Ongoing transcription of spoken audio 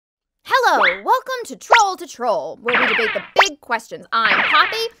Hello, welcome to Troll, where we debate the big questions. I'm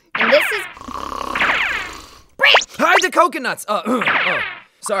Poppy, and this is Brant. Hide the coconuts!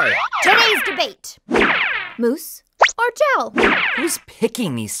 Sorry. Today's debate: mousse or gel? Who's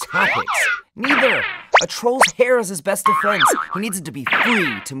picking these topics? Neither. A troll's hair is his best defense. He needs it to be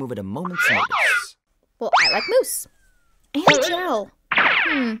free to move at a moment's notice. Well, I like mousse. And gel.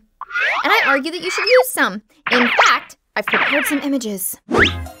 And I argue that you should use some. In fact, I've prepared some images.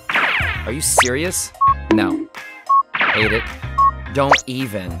 Are you serious? No. Hate it. Don't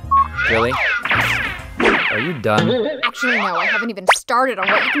even. Really? Are you done? Actually, no, I haven't even started on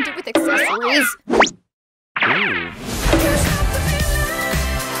what you can do with accessories. Ooh.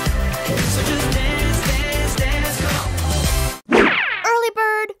 Early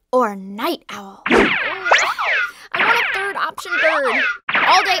bird or night owl? I want a third option bird.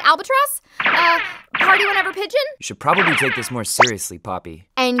 All day albatross? Party whenever pigeon? You should probably take this more seriously, Poppy.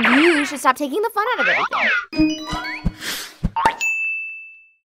 And you should stop taking the fun out of everything.